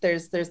 like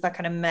there's that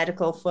kind of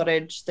medical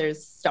footage,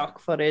 there's stock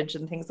footage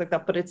and things like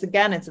that, but it's a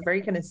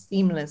very kind of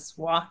seamless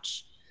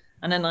watch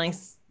and a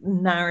nice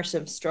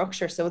narrative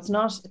structure, so it's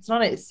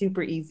not a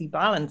super easy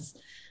balance.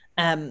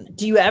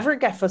 Do you ever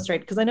get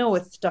frustrated, because I know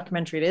with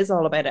documentary it is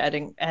all about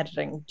editing,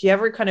 do you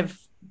ever kind of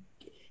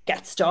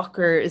get stuck,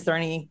 or is there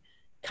any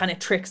kind of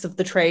tricks of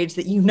the trade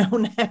that you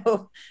know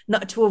now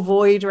not to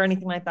avoid or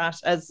anything like that,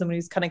 as someone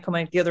who's kind of come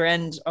out the other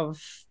end of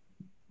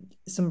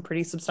some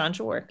pretty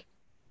substantial work?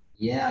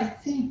 Yeah, I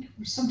think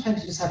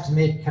sometimes you just have to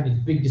make kind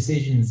of big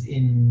decisions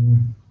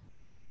in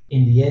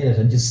the edit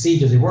and just see,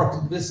 does it work?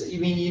 I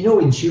mean, you know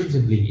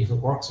intuitively if it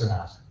works or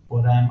not.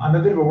 But I'm a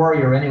bit of a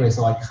worrier anyway,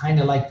 so I kind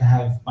of like to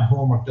have my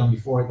homework done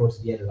before I go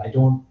to the edit.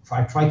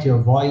 I try to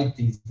avoid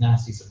these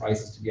nasty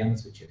surprises, to be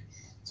honest with you.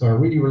 So I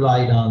really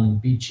relied on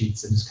beat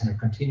sheets and just kind of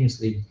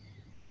continuously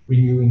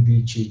renewing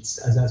beat sheets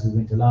as we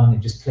went along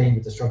and just playing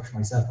with the structure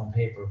myself on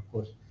paper.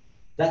 But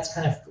that's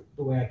kind of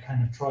the way I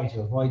kind of try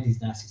to avoid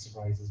these nasty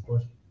surprises.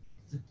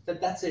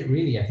 But that's it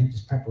really. I think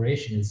just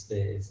preparation is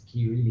the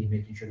key, really,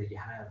 making sure that you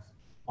have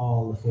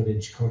all the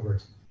footage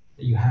covered,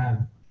 that you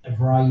have a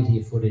variety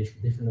of footage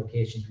from different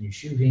locations when you're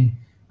shooting,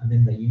 and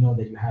then that you know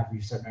that you have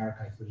your certain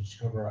archive footage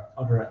to cover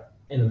other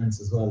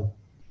elements as well.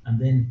 And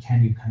then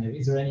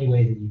is there any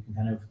way that you can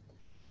kind of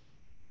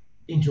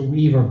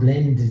interweave or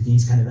blend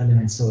these kind of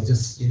elements, so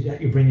just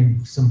you're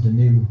bringing something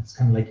new? It's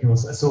kind of like, you know,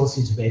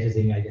 associative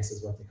editing, I guess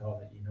is what they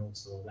call it, you know.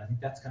 So I think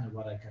that's kind of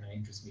what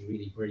interests me,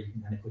 really, where you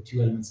can kind of put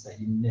two elements that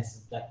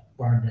that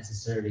weren't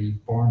necessarily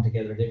born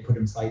together, they put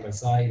them side by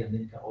side and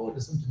then go, oh,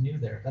 there's something new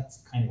there. That's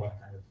kind of what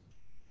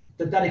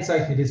that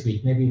excites me this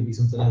week. Maybe it'll be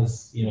something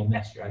else, you know,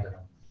 next year, I don't know.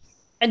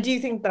 And do you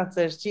think that's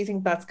it? Do you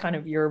think that's kind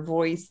of your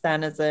voice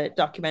then as a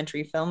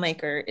documentary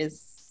filmmaker,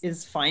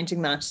 is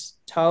finding that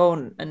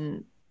tone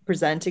and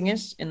presenting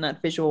it in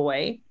that visual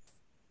way?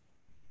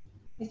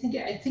 I think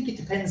it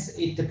depends.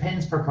 It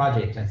depends per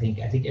project. I think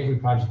every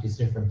project is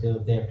different.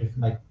 They're different.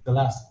 Like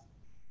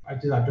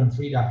I've done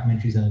 3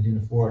 documentaries and I'm doing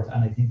a 4th,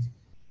 and I think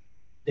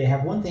they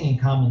have one thing in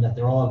common, that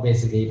they're all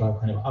basically about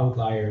kind of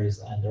outliers,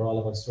 and they're all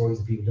about stories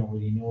that people don't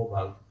really know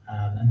about,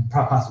 and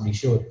possibly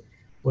should.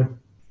 But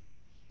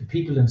the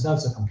people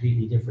themselves are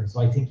completely different.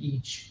 So I think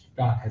each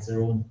doc has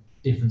their own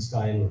different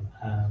style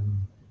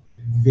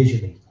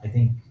visually. I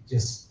think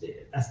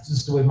that's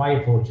just the way my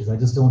approach is. I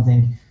just don't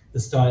think the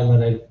style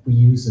that we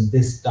use in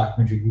this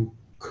documentary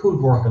could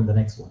work on the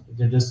next one.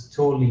 They're just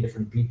totally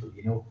different people,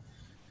 you know.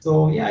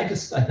 So yeah, I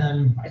just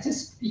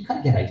you kind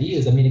of get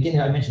ideas. I mean, again,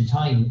 I mentioned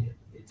time.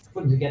 It's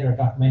putting together a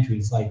documentary.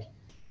 It's like,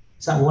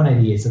 it's not one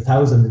idea, it's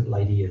 1,000 little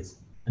ideas,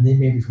 and then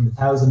maybe from the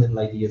 1,000 little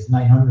ideas,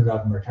 900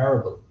 of them are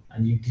terrible,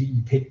 and you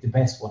pick the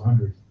best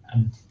 100,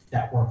 and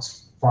that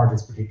works for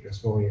this particular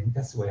story. I think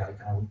that's the way I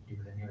kind of do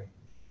it anyway.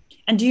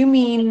 And do you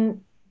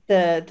mean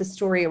the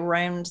story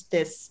around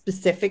this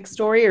specific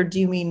story, or do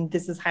you mean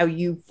this is how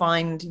you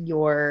find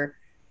your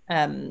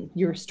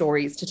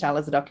stories to tell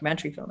as a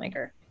documentary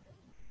filmmaker?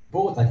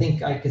 Both. I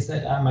think, like I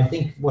said, I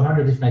think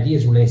 100 different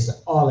ideas relates to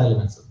all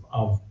elements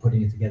of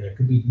putting it together. It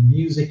could be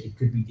music, it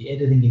could be the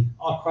editing,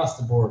 all across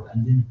the board.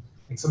 And then,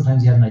 like,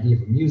 sometimes you have an idea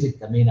for music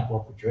that may not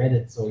work with your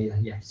edit, so you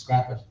have to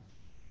scrap it.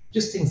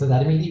 Just things like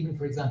that. I mean, even,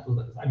 for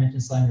example, I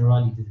mentioned Simon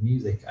O'Reilly did the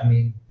music. I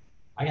mean,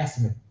 I asked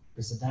him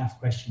just a daft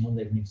question one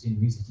day when he was doing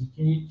the music.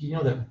 Do you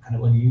know that kind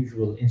of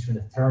unusual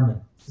instrument of theremin?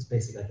 It's just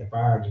basically like a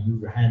bar, and you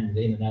move your hand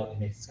in and out, and it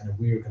makes this kind of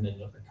weird kind of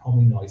like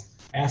humming noise.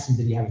 I asked him,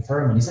 did he have a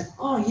theremin? He's like,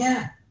 oh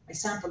yeah, I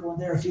sampled one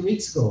there a few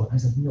weeks ago. And I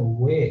said, no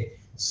way,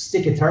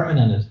 stick a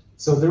theremin in it.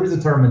 So there is a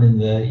theremin in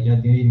the, you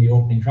know, in the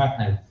opening track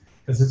now,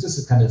 because it's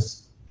just a kind of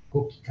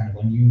hooky, kind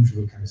of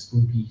unusual, kind of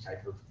spooky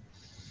type of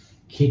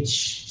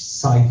kitsch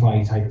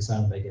sci-fi type of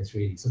sound, I guess,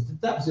 really. So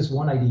that was just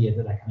one idea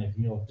that I kind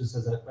of, just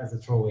as a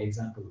throwaway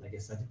example, I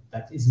guess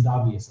that isn't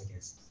obvious, I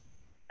guess.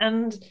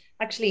 And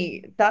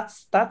actually,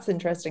 that's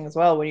interesting as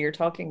well when you're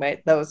talking about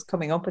those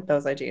coming up with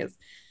those ideas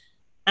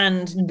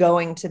and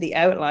going to the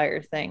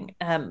outlier thing.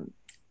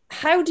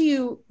 How do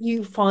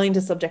you find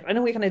a subject? I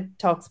know we kind of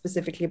talked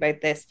specifically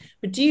about this,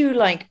 but do you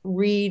like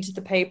read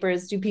the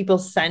papers? Do people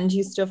send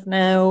you stuff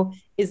now?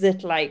 Is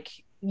it like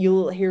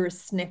you'll hear a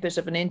snippet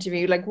of an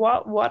interview? Like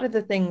what are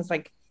the things,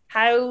 like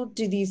how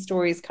do these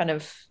stories kind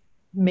of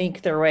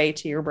make their way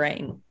to your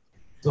brain?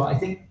 So I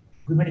think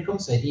when it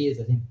comes to ideas,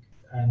 I think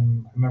I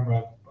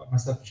remember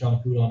myself and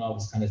Sean Coulon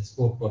always kind of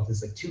spoke about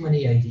this, like too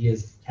many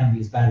ideas can be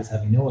as bad as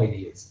having no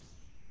ideas.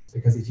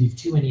 Because if you have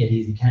too many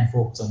ideas, you can't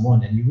focus on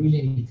one, and you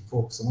really need to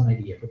focus on one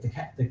idea. But the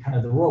kind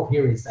of the rope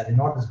here is that in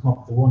order to come up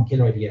with the one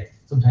killer idea,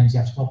 sometimes you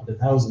have to come up with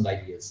 1,000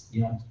 ideas,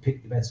 to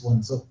pick the best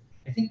one. So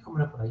I think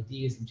coming up with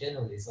ideas in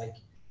general is like,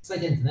 it's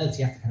like anything else,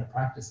 you have to kind of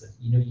practice it.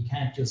 You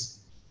can't just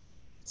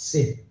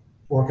sit,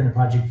 work on a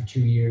project for 2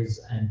 years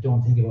and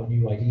don't think about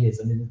new ideas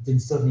and then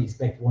suddenly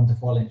expect one to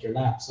fall into your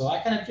lap. So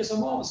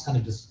I'm always kind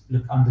of just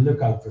on the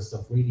lookout for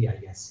stuff, really, I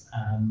guess.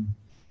 And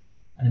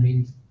I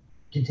mean,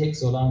 it can take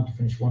so long to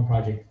finish one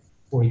project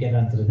before you get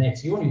on to the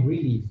next. You only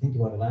really, think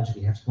about it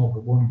logically, have to come up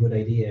with one good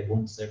idea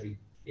once every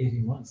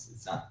 18 months.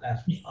 It's not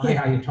that high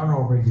a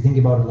turnover if you think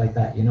about it like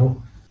that,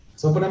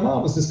 So, but I'm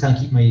always just kind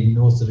of keep my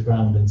nose to the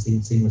ground and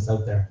seeing what's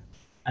out there.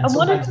 And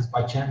sometimes it's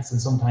by chance,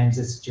 and sometimes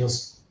it's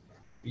just,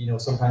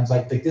 sometimes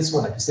like this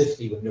one, I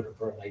specifically was looking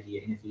for an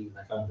idea in a field and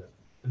I found it.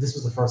 But this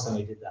was the first time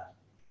I did that.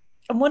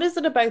 And what is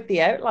it about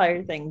the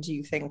outlier thing, do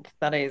you think,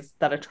 that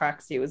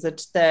attracts you? Is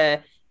it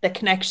the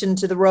connection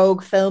to the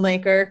rogue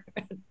filmmaker?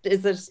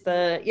 Is it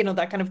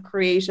that kind of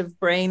creative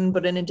brain,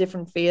 but in a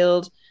different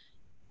field?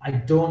 I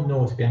don't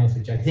know, to be honest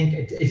with you. I think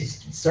it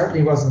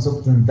certainly wasn't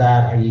something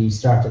that I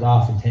started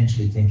off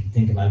intentionally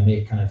thinking I'll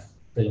make kind of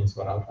films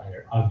about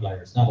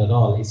outliers. Not at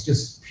all. It's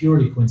just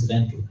purely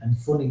coincidental. And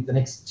funny, the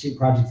next 2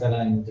 projects that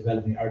I'm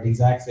developing are the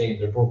exact same.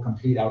 They're both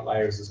complete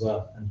outliers as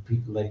well. And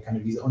people like kind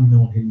of these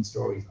unknown hidden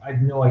stories. I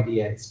have no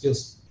idea.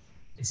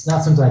 It's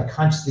not something I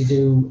consciously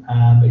do.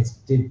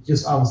 It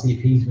just obviously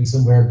appeals to me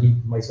somewhere deep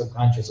in my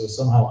subconscious, or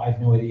somehow, I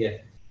have no idea.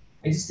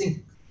 I just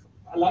think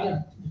a lot of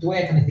the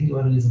way I kind of think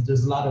about it is that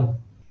there's a lot of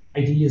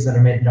ideas that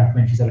are made in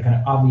documentaries that are kind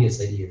of obvious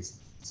ideas.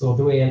 So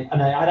the way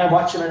I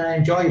watch them and I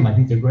enjoy them, I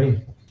think they're great.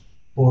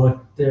 But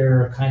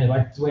they're kind of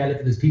the way I look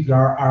at it is people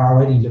are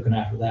already looking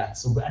after that.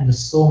 So, and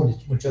there's so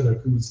much other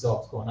cool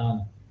stuff going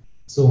on,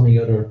 so many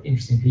other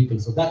interesting people.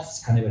 So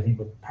that's kind of, I think,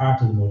 what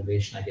part of the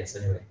motivation, I guess,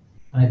 anyway.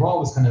 And I've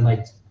always kind of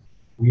liked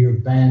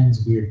weird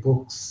bands, weird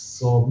books.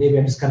 So maybe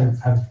I just kind of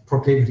have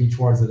proclivity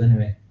towards it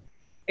anyway.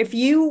 If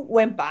you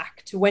went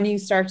back to when you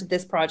started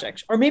this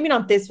project, or maybe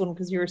not this one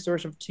because you're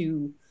sort of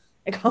too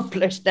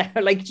accomplished now,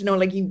 like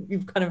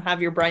you've kind of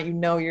have your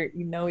brain,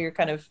 you're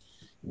kind of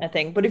a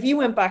thing. But if you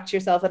went back to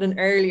yourself at an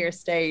earlier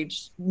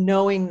stage,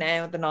 knowing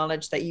now the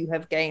knowledge that you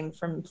have gained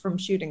from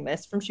shooting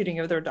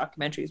other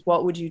documentaries,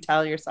 what would you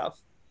tell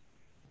yourself?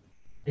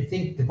 I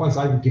think the advice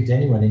I would give to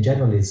anyone in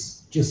general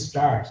is just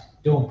start.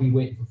 Don't be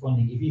waiting for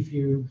funding. If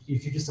you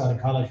just out of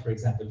college, for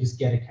example, just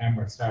get a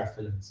camera and start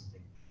filming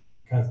something.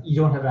 Because you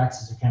don't have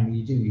access to a camera,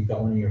 you've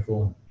got one on your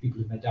phone. People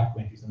who've made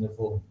documentaries on their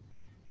phone.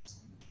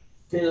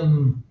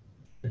 Film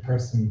the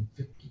person,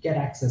 get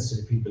access to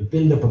the people,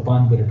 build up a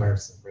bond with a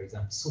person, for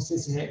example. So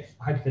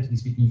hypothetically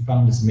speaking, you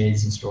found this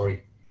amazing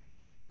story.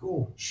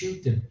 Go,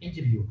 shoot them,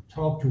 interview,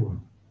 talk to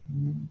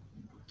them.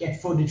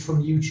 Get footage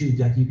from YouTube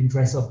that you can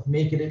dress up,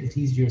 make a little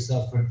teaser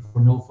yourself for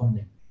no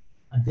funding.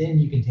 And then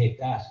you can take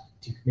that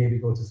to maybe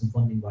go to some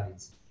funding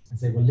bodies and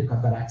say, well, look,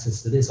 I've got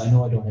access to this. I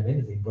know I don't have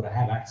anything, but I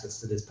have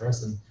access to this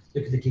person.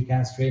 Look at the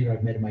kick-ass trailer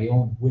I've made on my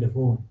own with a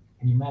phone.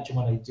 Can you imagine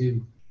what I'd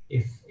do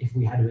if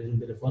we had a little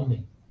bit of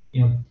funding?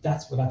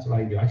 That's what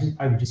I do.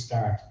 I would just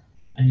start,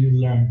 and you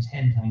learn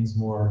 10 times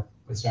more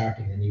by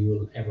starting than you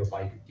will ever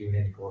by doing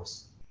any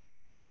course.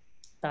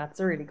 That's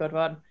a really good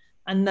one.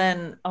 And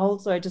then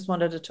also I just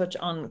wanted to touch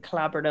on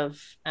collaborative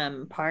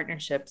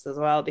partnerships as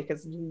well,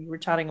 because you were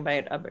chatting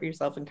about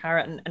yourself and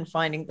Cara and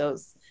finding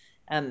those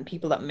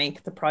people that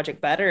make the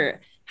project better.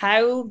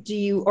 How do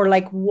you, or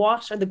like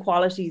what are the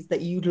qualities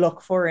that you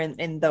look for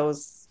in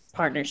those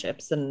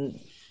partnerships? And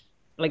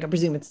like I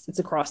presume it's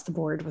across the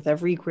board with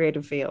every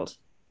creative field.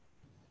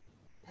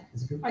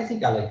 I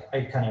think I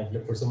kind of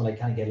look for someone I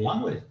kind of get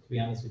along with, to be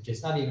honest with you.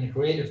 It's not even a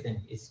creative thing.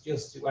 It's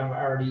just, I'm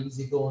already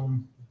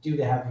easygoing. Do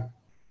they have,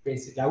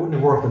 basically, I wouldn't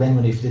have worked with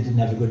anyone if they didn't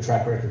have a good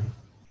track record.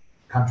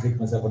 Contradict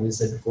myself what I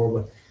said before,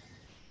 but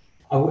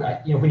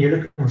when you're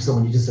looking for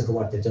someone, you just look at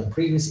what they've done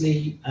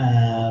previously.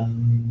 Are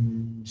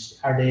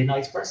they a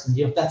nice person?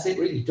 That's it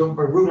really.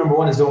 Rule number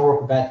 1 is don't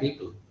work with bad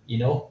people,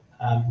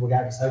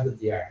 regardless how good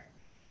they are.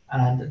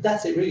 And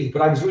that's it really.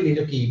 But I was really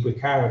lucky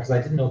with Cara because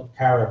I didn't know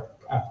Cara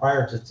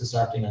prior to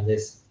starting on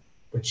this.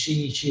 But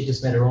she had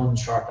just made her own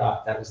short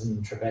doc that was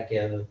in Tribeca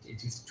in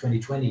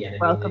 2020. And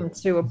Welcome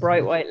to a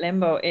Bright White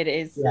Limbo. It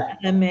is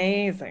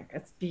amazing.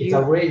 It's beautiful. It's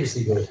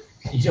outrageously good.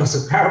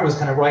 So Cara was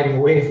kind of riding a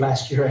wave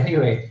last year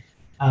anyway.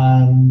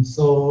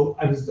 So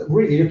I was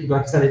really lucky.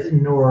 Like I said, I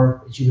didn't know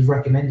her. She was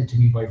recommended to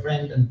me by a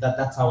friend, and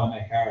that's how I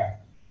met Cara.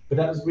 But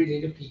that was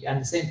really lucky.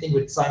 And the same thing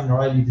with Simon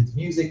O'Reilly did the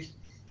music.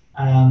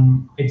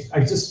 I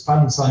just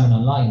found Simon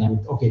online. I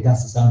went, okay,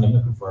 that's the sound I'm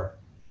looking for.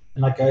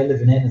 And like I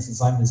live in Ennis and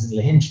Simon is in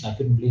Lahinch, and I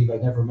couldn't believe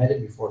I'd never met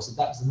him before. So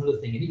that was another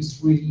thing. And he was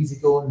really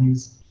easygoing. He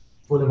was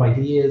full of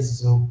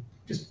ideas. So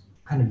just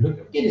kind of look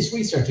again. It's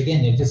research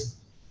again.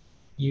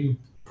 You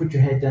put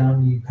your head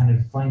down. You kind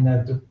of find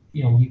out that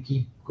you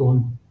keep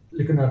going,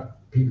 looking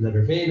at people that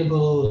are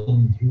available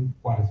and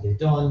what have they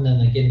done.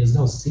 And again, there's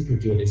no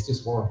secret to it. It's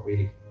just work,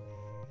 really.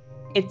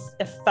 It's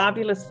a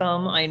fabulous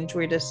film. I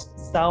enjoyed it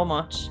so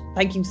much.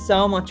 Thank you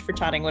so much for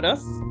chatting with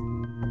us.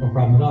 No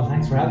problem at all.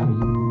 Thanks for having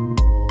me.